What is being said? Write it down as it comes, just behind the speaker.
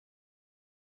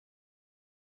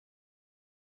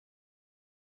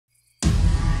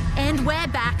And we're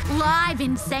back, live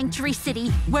in Sanctuary City,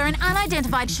 where an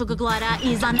unidentified sugar glider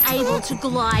is unable to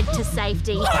glide to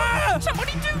safety. Ah!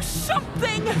 Somebody do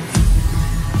something!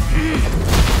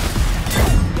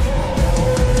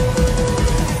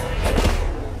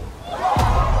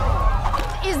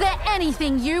 Is there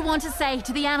anything you want to say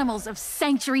to the animals of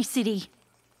Sanctuary City?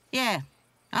 Yeah,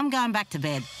 I'm going back to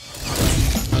bed.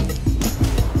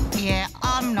 Yeah,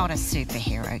 I'm not a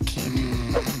superhero kid.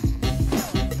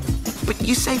 But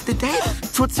you saved the day.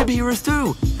 That's what superheroes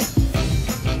do.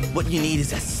 What you need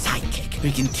is a sidekick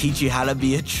who can teach you how to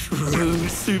be a true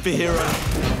superhero.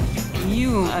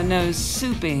 You are no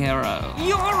superhero.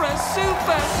 You're a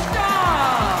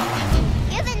superstar!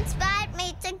 You've inspired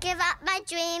me to give up my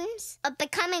dreams of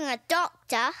becoming a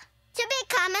doctor to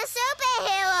become a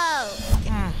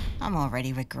superhero. I'm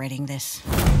already regretting this.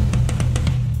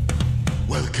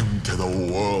 Welcome to the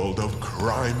world of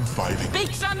crime fighting.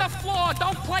 Beaks on the floor!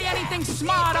 Don't play anything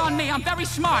smart on me! I'm very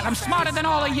smart. I'm smarter than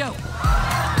all of you.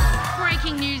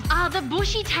 Breaking news, are the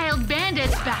bushy-tailed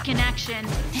bandits back in action?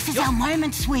 This is our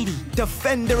moment, sweetie.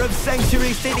 Defender of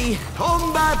Sanctuary City,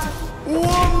 Wombat!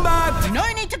 Wombat! No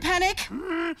need to panic.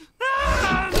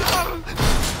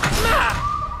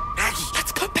 Maggie,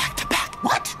 let's go back to back.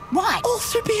 What? Why? All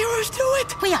superheroes do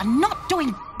it. We are not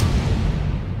doing...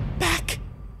 Back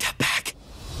to back.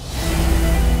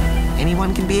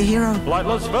 Anyone can be a hero.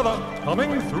 Flightless feather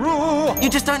coming through. You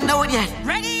just don't know it yet.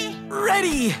 Ready?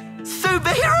 Ready!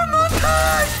 Superhero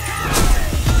montage!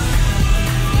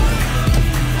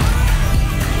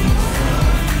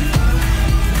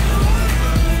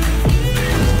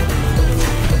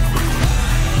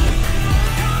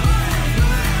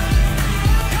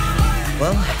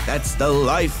 Well, that's the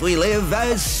life we live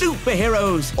as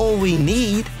superheroes. All we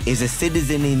need is a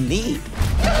citizen in need.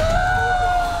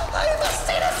 I'm a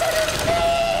citizen in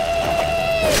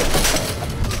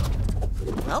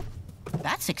need! Well,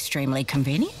 that's extremely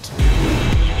convenient.